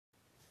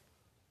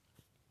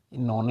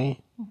Inone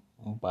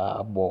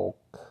babok,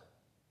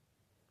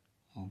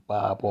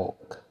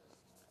 babok,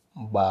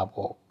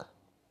 babok.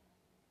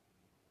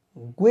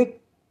 Gwik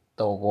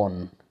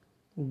togon,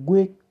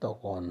 gwik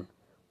togon.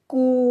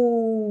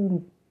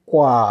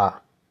 Kwa.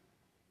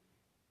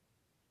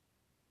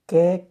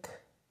 Kek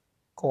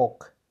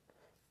kok,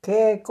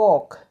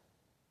 kekok.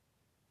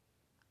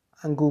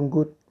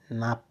 Anggungut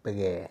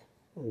napege,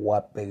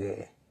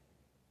 wapege.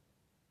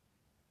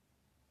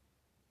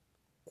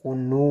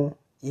 Kunu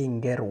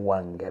inger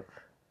wanger.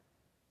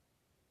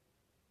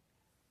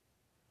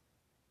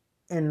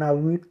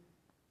 Enawit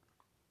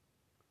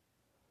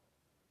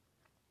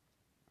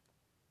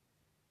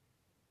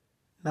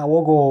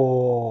nawogo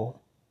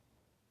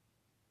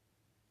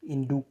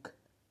induk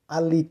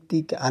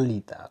alitik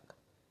alitak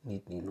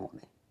nit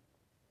ninone.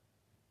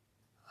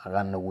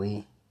 Agan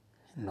nawi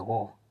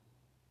nago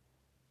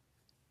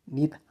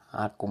nit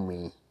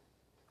akumi.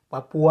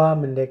 Papua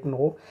mendek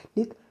no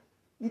nit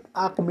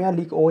akumi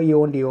alik oye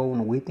onde o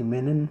nwit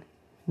menen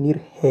nir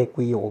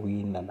hekwi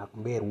owi nanak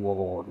ber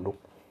wogo nduk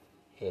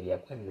heria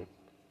kwende.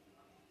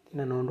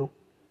 Tina nonduk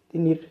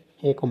tinir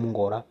heko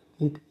Mongorak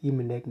nit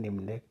imendek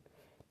nemdek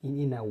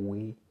ina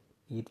wi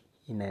nit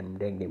ina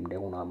mdek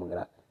demdek una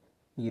Mongorak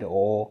nir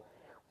o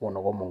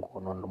wonogo mongo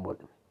non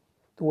lombot.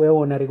 Tuwe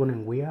onari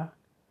kunen guya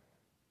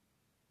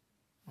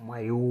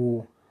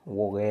mayu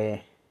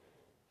woge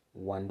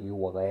wandi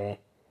woge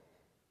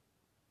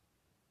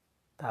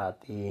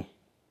tati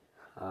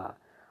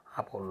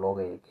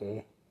apologe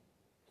ke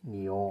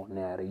nio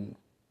nari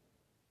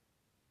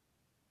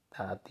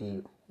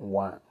tati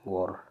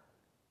wangor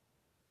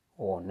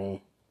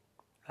one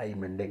ay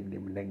mendek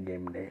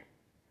demde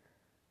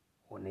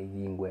one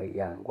yingwe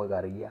yang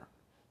garia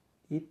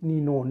it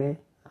ninone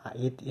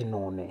it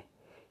inone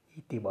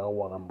itiba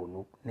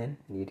wagambunuk nen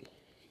niri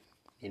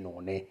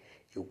inone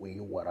yuwi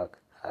warak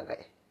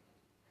hagae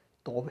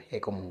tobe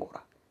heko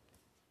Mongorak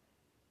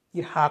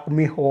hak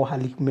mi ho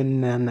halik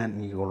menana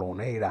ni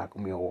golone irak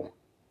mi ho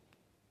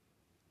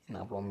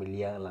na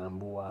familia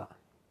lambua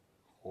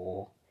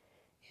o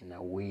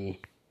ina wi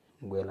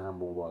gue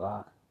lambu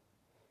baga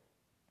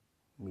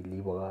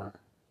mili baga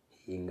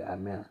hingga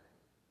amya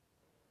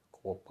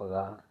ko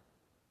paga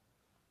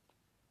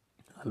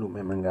alu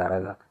memengara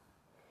ga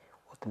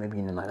otme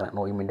bina na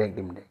no imendek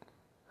dimdek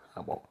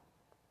abo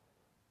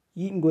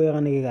gue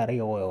kan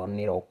gari o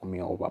ni ro mi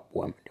o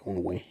Papua me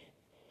unwe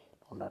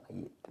onda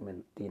lagi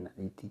tementina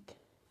litik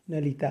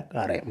nalita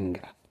kare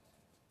mengra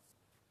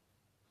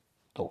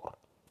tor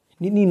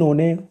nini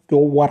none jo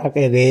warak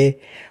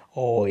ege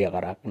o ya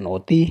karak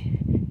noti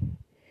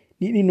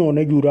nini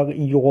none jurak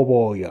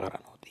yobo ya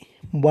karak noti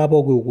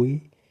babo gui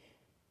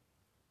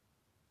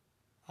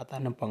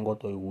atanen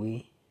panggoto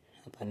gui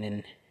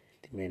atanen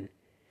timen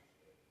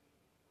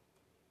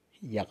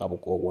ya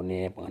kabuko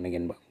wone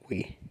pangen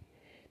bangui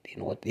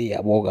tinoti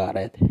ya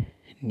bogaret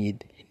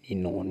nid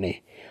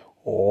ninone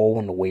o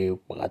nwe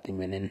pagati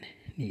menen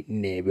ni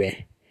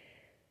nebe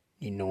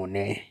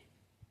ninone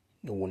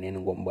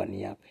nunen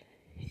gombaniak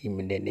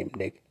himende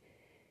nemdek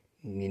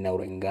nina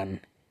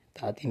urengan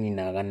tati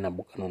nina gan na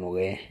bukan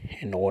onoge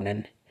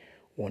enonen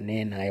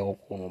one na yo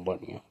kono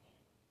bania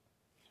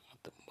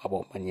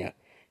babo bania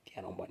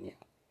tiano bania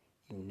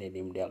himende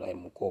nemdek ay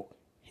muko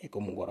eko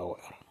Mongorak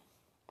wara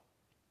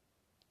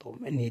to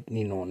menit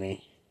ninone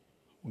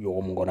yo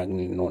Mongorak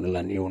ninone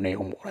Lani one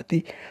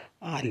Mongorati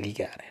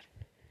aligarer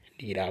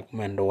dirak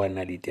mendo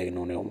wana ditek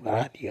none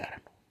Mongorak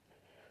digaran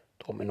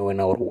to meno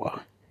ena orwa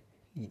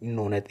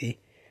ninone ti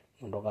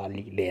mondo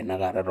kali le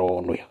nagara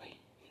ro no ya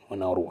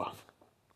wana orwa